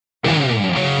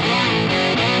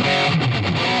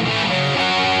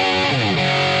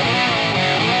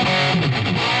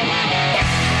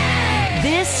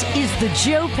The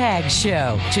Joe Pags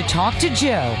Show. To talk to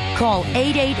Joe, call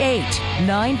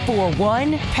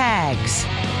 888-941-PAGS.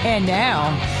 And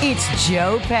now, it's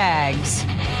Joe Pags.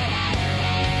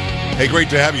 Hey, great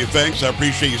to have you. Thanks. I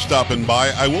appreciate you stopping by.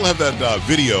 I will have that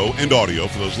video and audio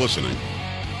for those listening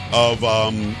of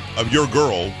your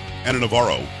girl, Ana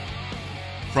Navarro,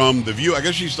 from The View. I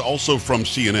guess she's also from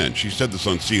CNN. She said this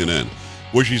on CNN,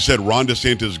 where she said Ron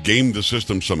DeSantis gamed the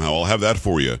system somehow. I'll have that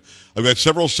for you. I've got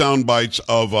several sound bites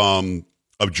of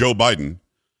Joe Biden.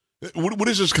 What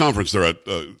is this conference they're at,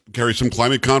 Carrie? Some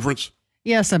climate conference?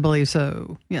 Yes, I believe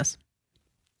so. Yes.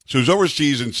 So he's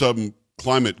overseas in some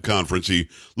climate conference. He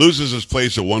loses his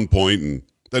place at one point and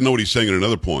doesn't know what he's saying at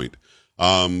another point.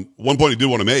 One point he did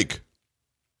want to make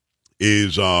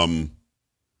is over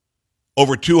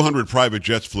 200 private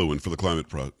jets flew in for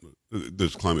the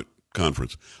this climate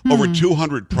conference. Over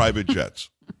 200 private jets.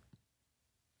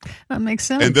 That makes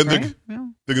sense. And then right?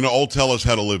 they're going to all tell us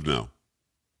how to live now.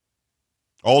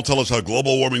 All tell us how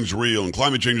global warming's real and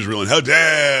climate change is real and how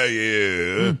dare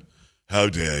you. How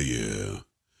dare you.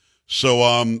 So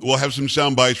we'll have some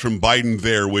sound bites from Biden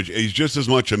there, which is just as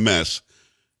much a mess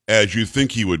as you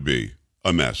think he would be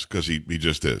a mess, because he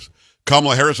just is.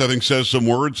 Kamala Harris, I think, says some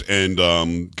words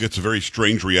and gets a very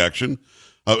strange reaction.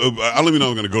 I don't even know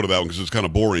I'm going to go to that one because it's kind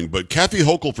of boring. But Kathy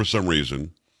Hochul, for some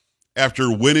reason,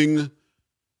 after winning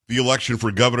the election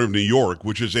for governor of New York,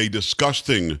 which is a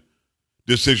disgusting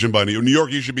decision by New York. New York,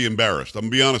 you should be embarrassed. I'm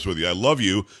going to be honest with you. I love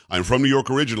you. I'm from New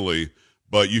York originally,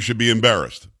 but you should be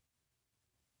embarrassed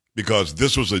because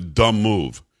this was a dumb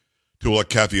move to elect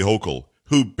Kathy Hochul,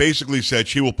 who basically said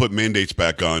she will put mandates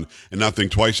back on and not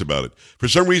think twice about it. For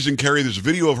some reason, Carrie, there's a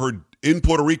video of her in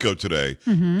Puerto Rico today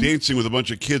dancing with a bunch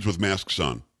of kids with masks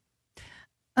on.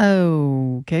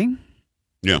 Okay.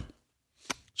 Yeah.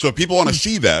 So if people want to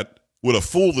see that, what a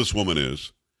fool this woman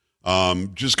is,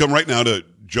 just come right now to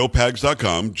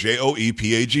joepags.com,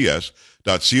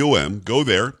 joepags.com. Go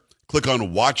there, click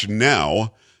on Watch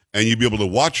Now, and you'll be able to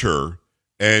watch her.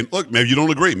 And look, maybe you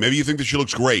don't agree. Maybe you think that she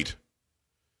looks great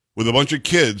with a bunch of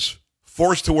kids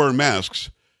forced to wear masks.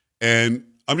 And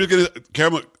I'm just going to,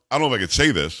 Cameron, I don't know if I could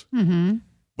say this,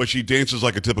 but she dances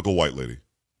like a typical white lady.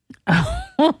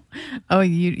 Oh,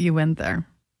 you went there.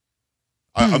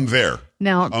 I'm there.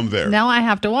 I'm there. Now I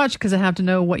have to watch because I have to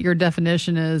know what your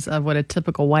definition is of what a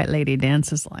typical white lady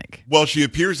dances like. Well, she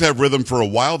appears to have rhythm for a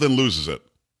while, then loses it.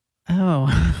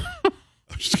 Oh.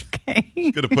 I'm just Okay.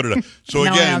 going to put it up. So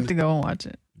now again, I have to go and watch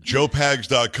it.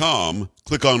 joepags.com,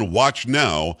 click on Watch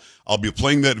Now. I'll be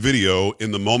playing that video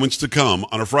in the moments to come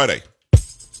on a Friday.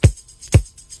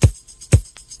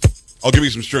 I'll give you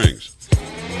some strings.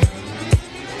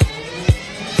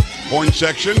 Horn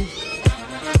section.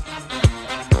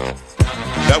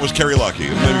 That was Carrie Lucky.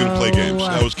 I'm not even going to play games.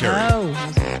 That was Carrie. Oh.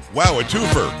 Wow, a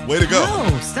twofer. Way to go.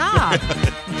 No, stop.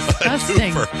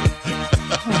 Disgusting. A twofer.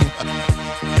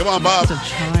 Come on, Bob. As a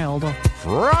child.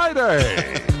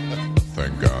 Friday.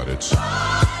 Thank God it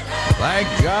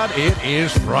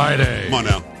is Friday. Come on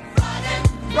now.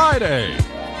 Friday.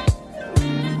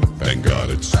 Thank God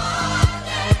it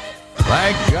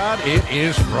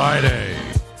is Friday.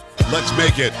 Let's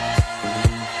make it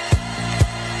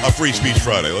a Free Speech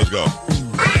Friday. Let's go.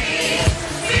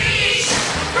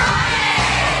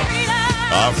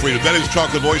 Freedom. That is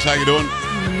Chocolate Voice. How you doing?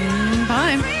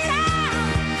 Fine.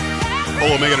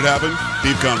 Oh, making it happen.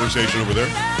 Deep conversation over there.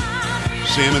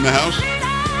 Sam in the house.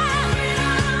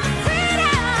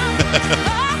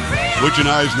 Switching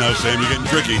eyes now, Sam. You're getting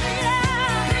tricky.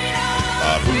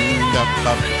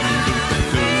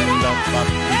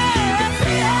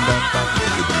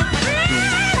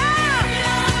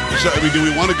 So, do we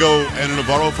want to go Ana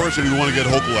Navarro first, or do we want to get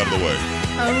Hochul out of the way?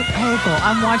 Oh, Hochul.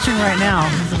 I'm watching right now,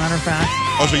 as a matter of fact.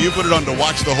 Oh, so you put it on to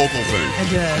watch the Hochul thing. I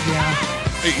did, yeah.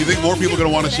 Hey, you think more people are going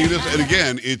to want to see this? And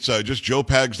again, it's just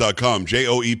joepags.com,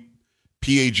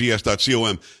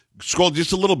 joepags.com. Scroll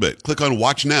just a little bit. Click on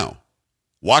Watch Now.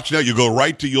 Watch Now. You go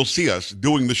right to, you'll see us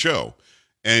doing the show.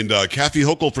 And Kathy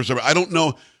Hochul, for some, I don't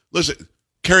know. Listen,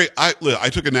 Carrie, I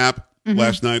took a nap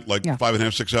last night, like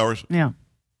 5.5, 6 hours. Yeah.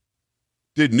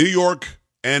 Did New York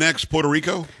annex Puerto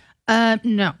Rico?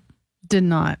 No, did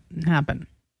not happen.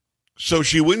 So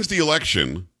she wins the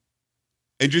election,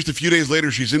 and just a few days later,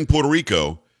 she's in Puerto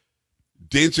Rico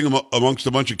dancing amongst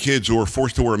a bunch of kids who are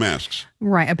forced to wear masks.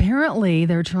 Right. Apparently,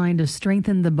 they're trying to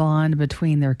strengthen the bond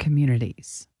between their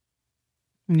communities.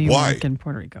 New York and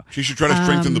Puerto Rico. She should try to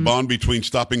strengthen the bond between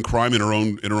stopping crime in her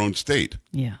own state.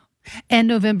 Yeah. And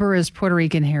November is Puerto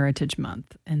Rican Heritage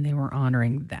Month, and they were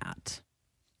honoring that.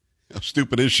 How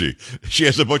stupid is she? She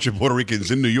has a bunch of Puerto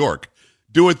Ricans in New York.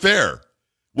 Do it there.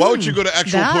 Why would you go to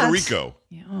actual Puerto Rico?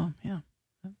 Yeah.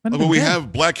 Would've When been we good.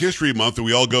 have Black History Month and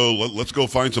we all go, let's go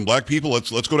find some black people. Let's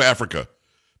go to Africa,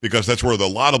 because that's where a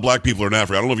lot of black people are in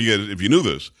Africa. I don't know if you knew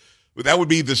this, but that would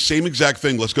be the same exact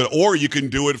thing. Let's go, or you can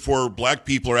do it for black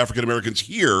people or African Americans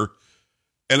here,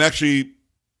 and actually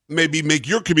maybe make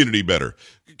your community better.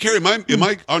 Carrie, am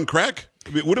I on crack? I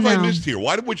mean, what have I No. missed here?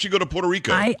 Why would she go to Puerto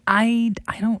Rico? I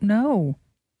don't know.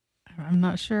 I'm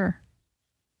not sure.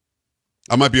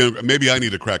 I might be. Maybe I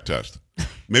need a crack test.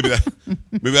 Maybe I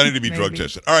need to be drug Maybe.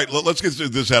 tested. All right, let's get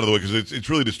this out of the way because it's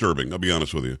really disturbing. I'll be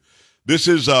honest with you. This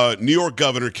is New York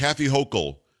Governor Kathy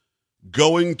Hochul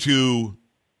going to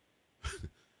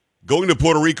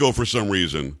Puerto Rico for some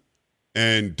reason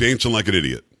and dancing like an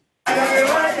idiot.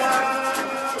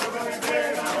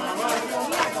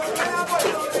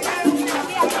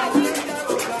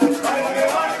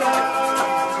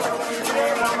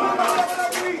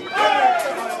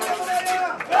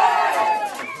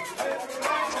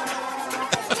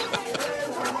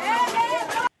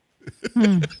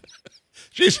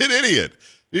 She's an idiot.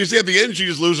 You see, at the end, she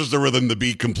just loses the rhythm, the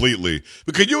beat completely.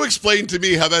 But could you explain to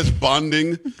me how that's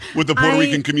bonding with the Puerto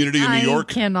Rican community in New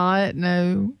York? I cannot.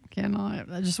 No, cannot.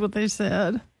 That's just what they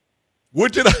said.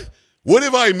 What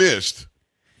have I missed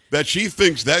that she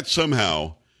thinks that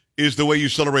somehow is the way you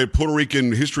celebrate Puerto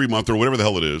Rican History Month or whatever the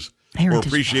hell it is, Heritage or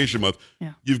Appreciation Month?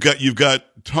 Yeah. You've got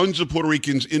tons of Puerto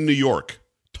Ricans in New York,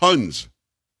 tons.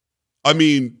 I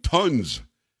mean, tons.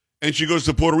 And she goes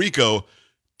to Puerto Rico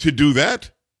to do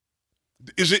that.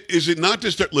 Is it not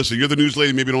disturbing? Listen, you're the news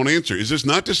lady. Maybe don't answer. Is this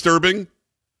not disturbing?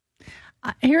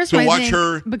 Here's To my watch thing,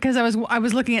 her- because I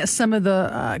was looking at some of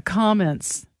the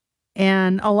comments,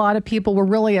 and a lot of people were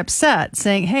really upset,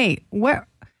 saying, "Hey, where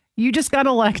you just got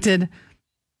elected?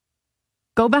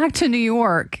 Go back to New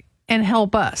York and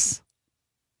help us.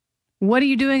 What are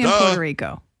you doing in Duh. Puerto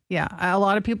Rico?" Yeah, a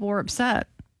lot of people were upset.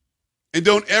 And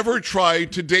don't ever try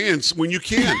to dance when you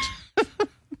can't.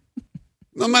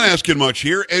 I'm not asking much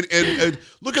here. And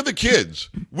look at the kids.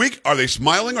 Are they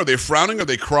smiling? Are they frowning? Are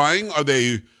they crying? Are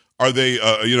they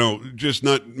just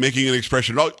not making an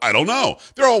expression at all? I don't know.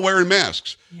 They're all wearing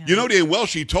masks. Yeah. You know damn well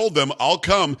she told them, I'll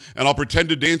come and I'll pretend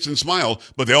to dance and smile,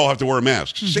 but they all have to wear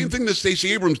masks. Same thing that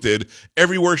Stacey Abrams did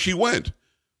everywhere she went.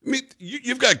 I mean,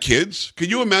 you've got kids. Can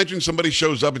you imagine somebody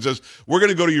shows up and says, we're going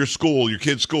to go to your school, your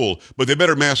kid's school, but they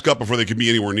better mask up before they can be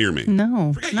anywhere near me?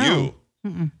 No, Forget no.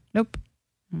 you. Mm-mm. Nope.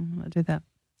 I'll do that.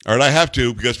 All right, I have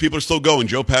to because people are still going.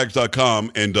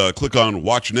 JoePags.com and click on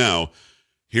Watch Now.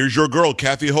 Here's your girl,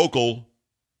 Kathy Hochul,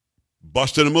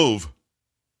 busting a move.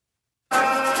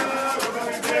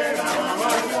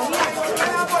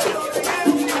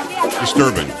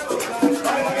 Disturbing.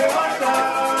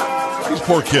 These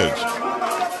poor kids.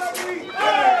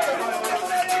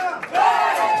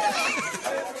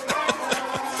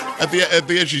 At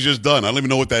the end, she's just done. I don't even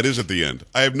know what that is at the end.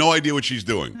 I have no idea what she's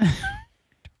doing. I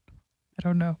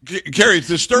don't know. Carrie, it's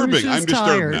disturbing. She was I'm disturbed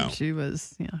tired. now. She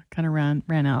was, kind of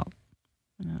ran out.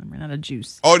 Ran out of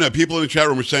juice. Oh, no, people in the chat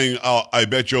room are saying, oh, I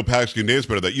bet Joe Pax can dance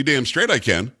better than that. You damn straight I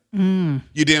can.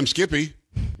 You damn Skippy.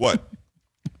 What?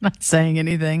 Not saying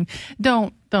anything.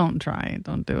 Don't try.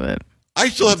 Don't do it. I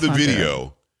still have the That's not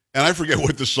video, and I forget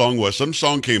what the song was. Some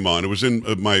song came on. It was in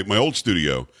my old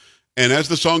studio. And as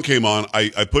the song came on,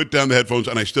 I put down the headphones,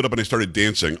 and I stood up and I started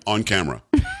dancing on camera.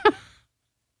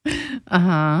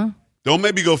 Uh-huh. Don't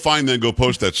maybe go find that and go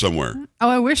post that somewhere. Oh,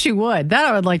 I wish you would. That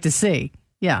I would like to see.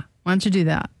 Yeah. Why don't you do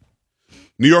that?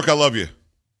 New York, I love you.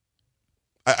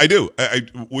 I do.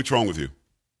 What's wrong with you?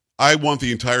 I want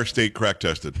the entire state crack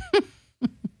tested.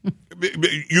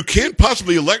 You can't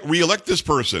possibly re-elect this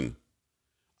person.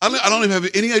 I don't even have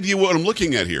any idea what I'm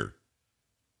looking at here.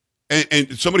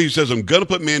 And somebody who says, I'm going to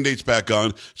put mandates back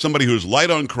on, somebody who's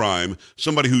light on crime,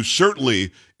 somebody who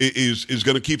certainly is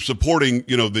going to keep supporting,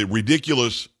 the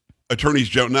ridiculous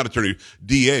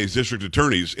DAs, district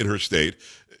attorneys in her state.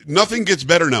 Nothing gets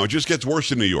better now. It just gets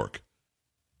worse in New York.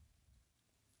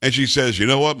 And she says, you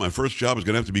know what? My first job is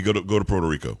going to have to be go to Puerto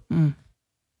Rico. I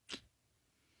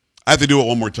have to do it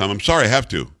one more time. I'm sorry, I have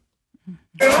to.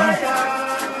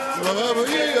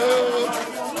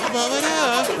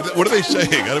 What are they saying?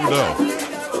 I don't know.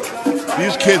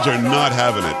 These kids are not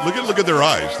having it. Look at their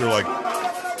eyes. They're like,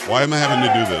 why am I having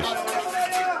to do this?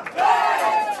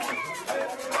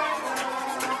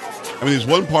 I mean, there's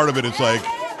one part of it, it's like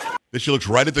that she looks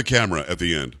right at the camera at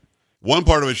the end. One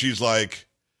part of it, she's like,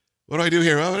 what do I do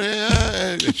here?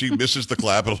 And she misses the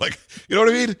clap. And I'm like, you know what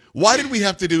I mean? Why did we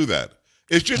have to do that?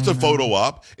 It's just a photo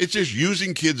op. It's just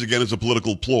using kids again as a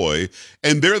political ploy.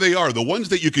 And there they are. The ones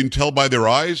that you can tell by their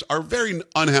eyes are very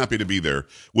unhappy to be there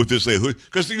with this lady.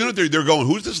 Because, they're going,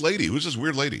 who's this lady? Who's this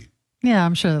weird lady? Yeah,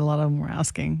 I'm sure a lot of them were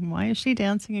asking, why is she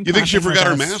dancing? You think she forgot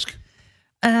her mask?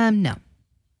 No.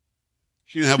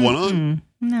 She didn't have one on?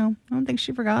 No, I don't think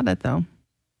she forgot it, though.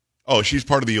 Oh, she's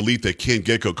part of the elite that can't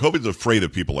get COVID. COVID's afraid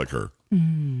of people like her.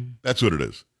 That's what it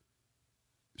is.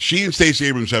 She and Stacey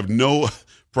Abrams have no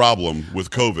problem with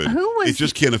COVID. It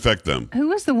just can't affect them. Who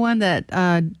was the one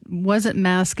that wasn't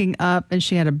masking up and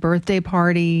she had a birthday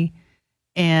party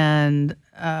and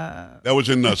that was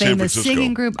in San Francisco. The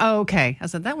singing group. Oh, okay. I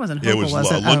said that wasn't Hochul, it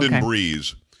was it? London okay.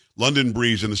 Breeze. London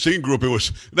Breeze. And the singing group, it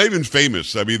was not even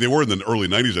famous. I mean, they were in the early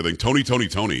 90s, I think.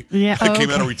 Tony. Yeah. Came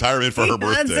out of retirement for her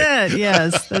birthday. That's it.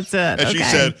 Yes, that's it. And she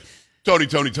said,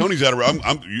 Tony's out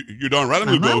of you're darn right. I'm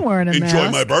going to go enjoy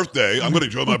my birthday. I'm going to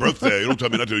enjoy my birthday. Don't tell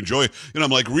me not to enjoy.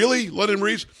 I'm like, really? London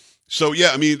Breeze? So, yeah,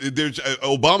 I mean, there's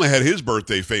Obama had his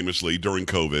birthday famously during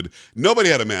COVID. Nobody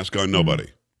had a mask on, nobody.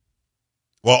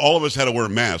 Well, all of us had to wear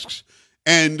masks.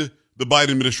 And the Biden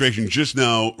administration just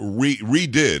now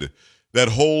redid that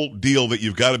whole deal that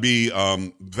you've got to be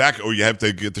or you have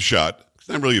to get the shot. It's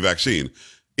not really a vaccine.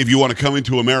 If you want to come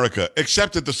into America,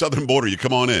 except at the southern border, you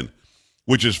come on in,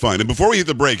 which is fine. And before we hit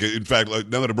the break, in fact,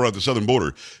 now that I brought up the southern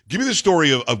border, give me the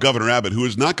story of Governor Abbott, who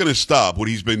is not going to stop what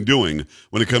he's been doing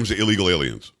when it comes to illegal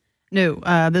aliens. No,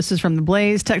 this is from The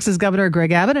Blaze. Texas Governor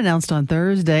Greg Abbott announced on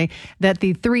Thursday that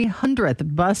the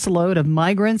 300th busload of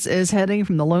migrants is heading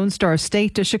from the Lone Star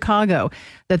State to Chicago.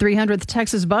 The 300th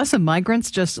Texas bus of migrants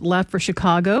just left for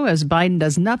Chicago. As Biden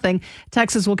does nothing,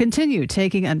 Texas will continue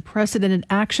taking unprecedented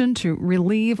action to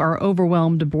relieve our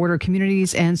overwhelmed border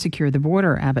communities and secure the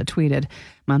border, Abbott tweeted.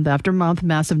 Month after month,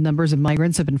 massive numbers of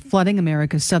migrants have been flooding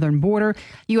America's southern border.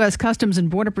 U.S. Customs and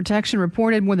Border Protection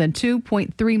reported more than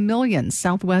 2.3 million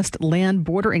Southwest land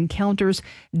border encounters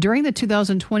during the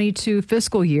 2022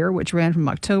 fiscal year, which ran from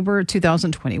October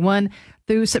 2021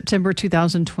 through September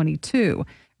 2022.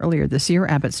 Earlier this year,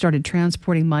 Abbott started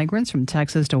transporting migrants from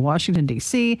Texas to Washington,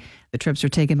 D.C. The trips are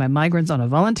taken by migrants on a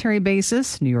voluntary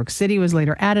basis. New York City was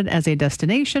later added as a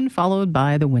destination, followed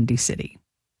by the Windy City.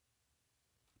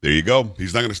 There you go.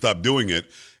 He's not going to stop doing it.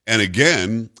 And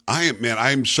again, I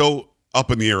am so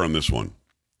up in the air on this one.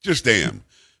 Just damn.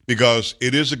 Because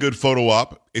it is a good photo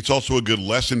op. It's also a good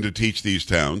lesson to teach these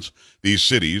towns, these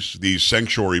cities, these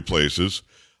sanctuary places.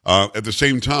 At the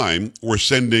same time, we're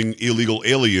sending illegal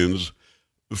aliens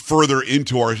further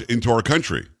into our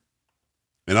country.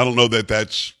 And I don't know that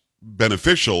that's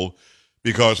beneficial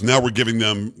because now we're giving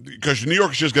them, because New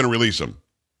York's just going to release them.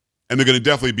 And they're going to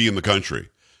definitely be in the country.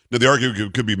 Now, the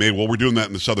argument could be made, well, we're doing that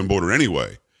in the southern border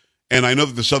anyway. And I know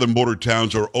that the southern border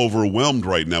towns are overwhelmed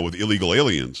right now with illegal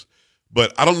aliens.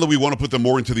 But I don't know that we want to put them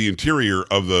more into the interior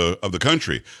of the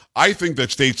country. I think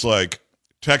that states like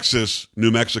Texas,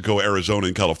 New Mexico, Arizona,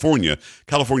 and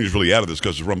California's really out of this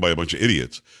because it's run by a bunch of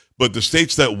idiots. But the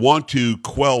states that want to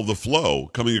quell the flow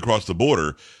coming across the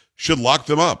border should lock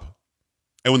them up.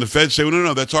 And when the feds say, well,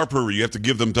 no, that's our purview, you have to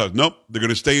give them time. Nope, they're going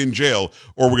to stay in jail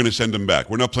or we're going to send them back.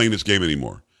 We're not playing this game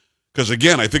anymore. Because,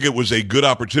 again, I think it was a good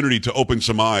opportunity to open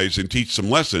some eyes and teach some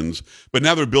lessons, but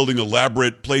now they're building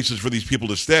elaborate places for these people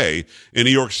to stay in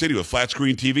New York City with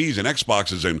flat-screen TVs and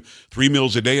Xboxes and 3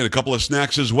 meals a day and a couple of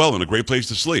snacks as well and a great place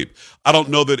to sleep. I don't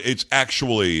know that it's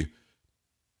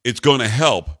going to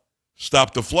help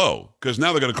stop the flow, because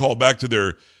now they're going to call back to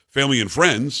their family and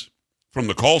friends from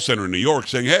the call center in New York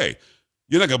saying, hey,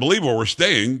 you're not going to believe where we're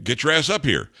staying. Get your ass up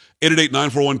here.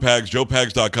 888-941-PAGS,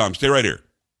 joepags.com. Stay right here.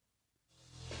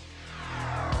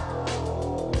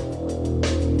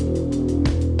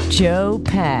 Joe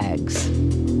Pags.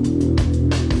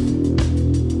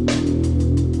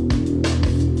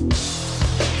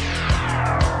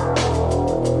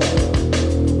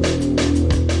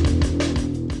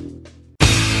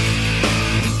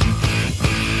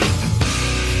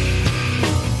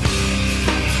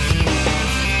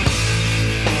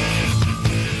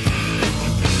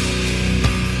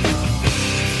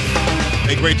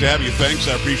 Hey, great to have you. Thanks.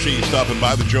 I appreciate you stopping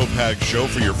by the Joe Pags Show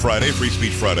for your Friday, Free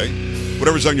Speech Friday.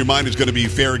 Whatever's on your mind is going to be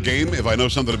fair game. If I know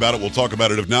something about it, we'll talk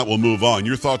about it. If not, we'll move on.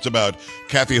 Your thoughts about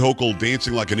Kathy Hochul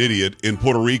dancing like an idiot in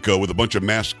Puerto Rico with a bunch of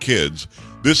masked kids.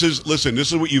 This is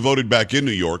what you voted back in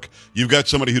New York. You've got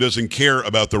somebody who doesn't care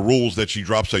about the rules that she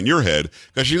drops on your head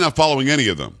because she's not following any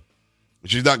of them.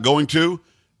 She's not going to,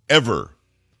 ever.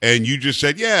 And you just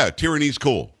said, yeah, tyranny's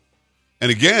cool. And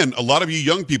again, a lot of you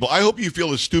young people, I hope you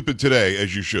feel as stupid today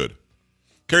as you should.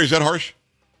 Carrie, is that harsh?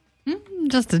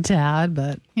 Just a tad,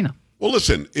 but, you know. Well,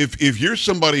 listen, if you're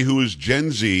somebody who is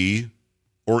Gen Z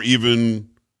or even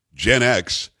Gen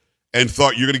X and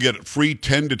thought you're going to get free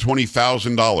 $10,000 to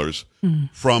 $20,000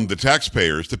 from the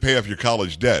taxpayers to pay off your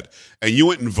college debt, and you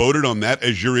went and voted on that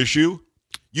as your issue,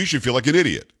 you should feel like an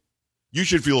idiot. You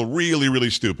should feel really, really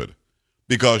stupid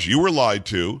because you were lied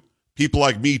to People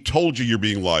like me told you you're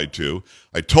being lied to.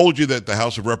 I told you that the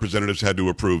House of Representatives had to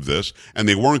approve this, and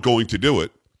they weren't going to do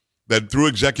it. That through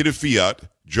executive fiat,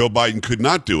 Joe Biden could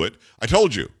not do it. I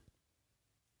told you.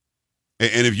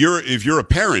 And if you're a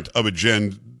parent of a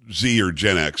Gen Z or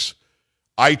Gen X,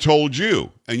 I told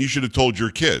you, and you should have told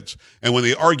your kids. And when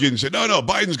they argued and said, no,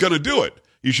 Biden's going to do it,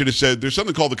 you should have said, there's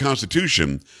something called the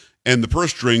Constitution, and the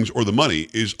purse strings or the money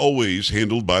is always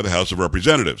handled by the House of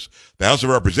Representatives. The House of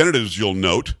Representatives, you'll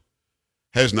note,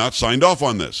 has not signed off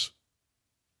on this.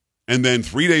 And then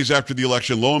 3 days after the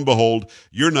election, lo and behold,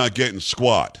 you're not getting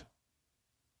squat.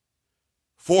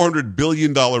 $400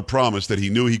 billion promise that he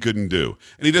knew he couldn't do.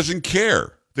 And he doesn't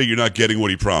care that you're not getting what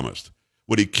he promised.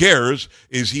 What he cares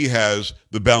is he has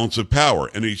the balance of power,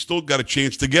 and he's still got a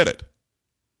chance to get it.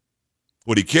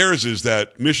 What he cares is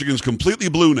that Michigan's completely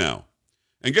blue now.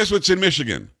 And guess what's in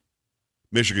Michigan?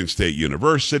 Michigan State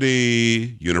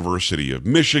University, University of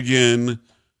Michigan,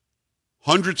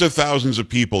 hundreds of thousands of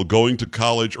people going to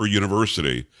college or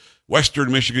university,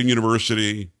 Western Michigan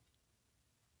University.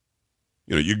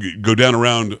 You know, you go down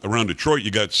around Detroit,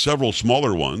 you got several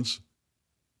smaller ones.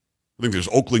 I think there's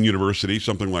Oakland University,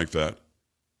 something like that.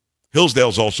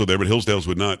 Hillsdale's also there, but Hillsdale's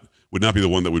would not be the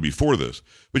one that would be for this.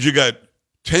 But you got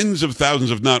tens of thousands,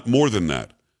 if not more than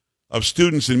that, of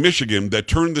students in Michigan that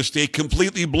turned the state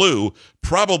completely blue,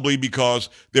 probably because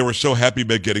they were so happy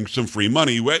about getting some free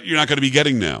money you're not going to be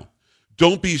getting now.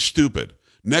 Don't be stupid.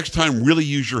 Next time, really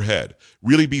use your head.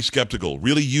 Really be skeptical.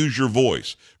 Really use your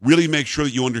voice. Really make sure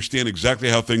that you understand exactly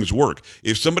how things work.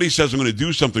 If somebody says, I'm going to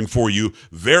do something for you,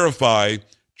 verify,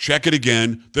 check it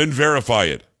again, then verify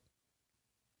it.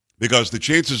 Because the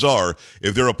chances are,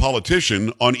 if they're a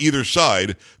politician on either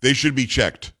side, they should be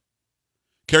checked.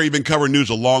 Carrie, you've been covering news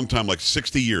a long time, like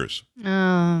 60 years.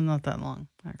 Not that long,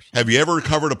 actually. Have you ever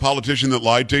covered a politician that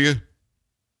lied to you?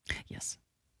 Yes.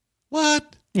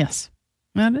 What? Yes.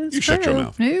 That is You shut your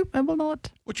mouth. No, I will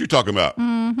not. What you talking about?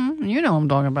 Mm-hmm. You know what I'm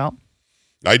talking about.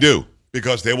 I do,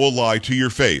 because they will lie to your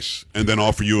face and then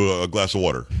offer you a glass of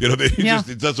water. You know,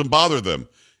 it doesn't bother them.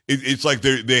 It's like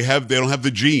they don't have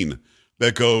the gene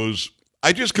that goes,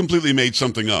 I just completely made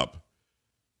something up.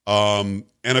 And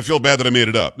I feel bad that I made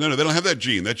it up. No, they don't have that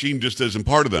gene. That gene just isn't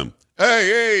part of them.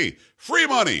 Hey, free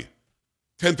money.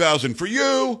 $10,000 for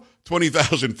you,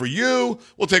 $20,000 for you.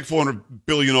 We'll take $400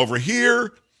 billion over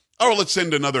here. Oh, let's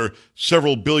send another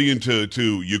several billion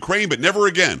to Ukraine, but never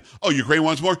again. Oh, Ukraine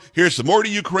wants more? Here's some more to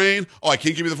Ukraine. Oh, I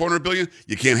can't give you the $400 billion.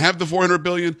 You can't have the $400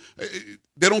 billion.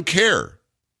 They don't care.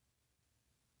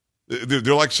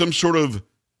 They're like some sort of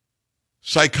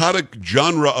psychotic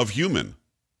genre of human.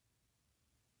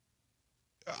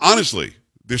 Honestly,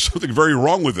 there's something very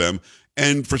wrong with them,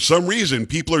 and for some reason,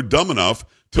 people are dumb enough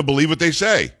to believe what they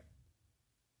say.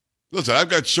 Listen, I've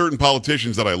got certain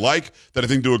politicians that I like that I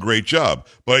think do a great job,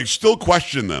 but I still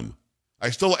question them.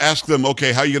 I still ask them,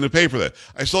 okay, how are you going to pay for that?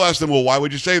 I still ask them, well, why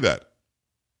would you say that?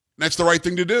 And that's the right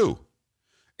thing to do.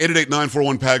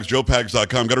 888-941-PAGS,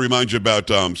 joepags.com. Got to remind you about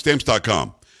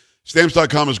Stamps.com.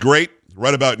 Stamps.com is great.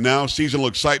 Right about now, seasonal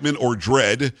excitement or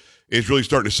dread is really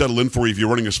starting to settle in for you if you're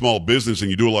running a small business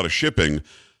and you do a lot of shipping.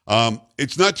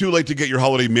 It's not too late to get your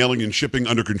holiday mailing and shipping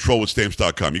under control with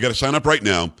Stamps.com. You got to sign up right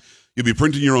now. You'll be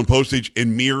printing your own postage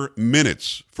in mere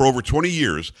minutes. For over 20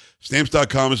 years,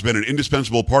 Stamps.com has been an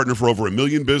indispensable partner for over 1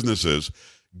 million businesses.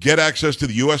 Get access to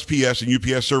the USPS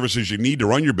and UPS services you need to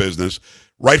run your business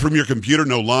right from your computer.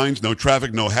 No lines, no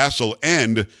traffic, no hassle,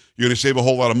 and you're going to save a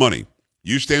whole lot of money.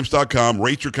 Use Stamps.com.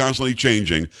 Rates are constantly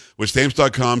changing. With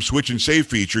Stamps.com switch and save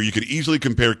feature, you can easily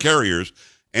compare carriers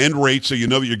and rates so you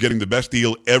know that you're getting the best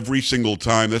deal every single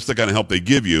time. That's the kind of help they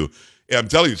give you. I'm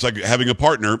telling you, it's like having a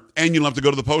partner, and you don't have to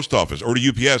go to the post office or to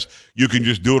UPS. You can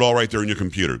just do it all right there on your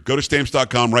computer. Go to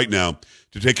Stamps.com right now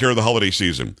to take care of the holiday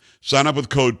season. Sign up with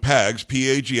code PAGS,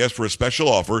 P-A-G-S, for a special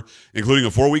offer, including a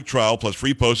 4-week trial plus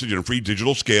free postage and a free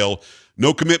digital scale.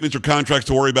 No commitments or contracts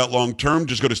to worry about long term.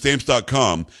 Just go to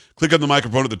Stamps.com, click on the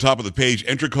microphone at the top of the page,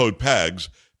 enter code PAGS,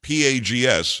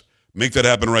 P-A-G-S. Make that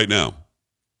happen right now.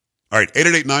 All right,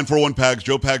 888-941-PAGS,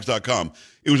 joepags.com.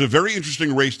 It was a very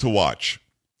interesting race to watch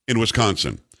in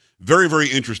Wisconsin. Very, very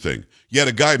interesting. You had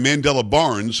a guy, Mandela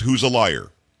Barnes, who's a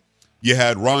liar. You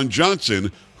had Ron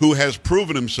Johnson, who has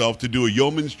proven himself to do a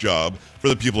yeoman's job for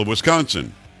the people of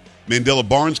Wisconsin. Mandela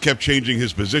Barnes kept changing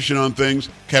his position on things,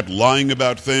 kept lying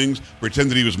about things,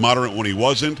 pretended he was moderate when he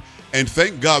wasn't, and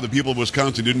thank God the people of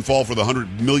Wisconsin didn't fall for the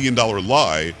 $100 million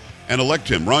lie and elect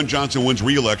him. Ron Johnson wins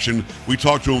re-election. We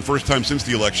talked to him first time since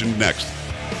the election. Next.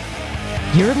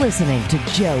 You're listening to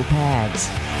Joe Pags.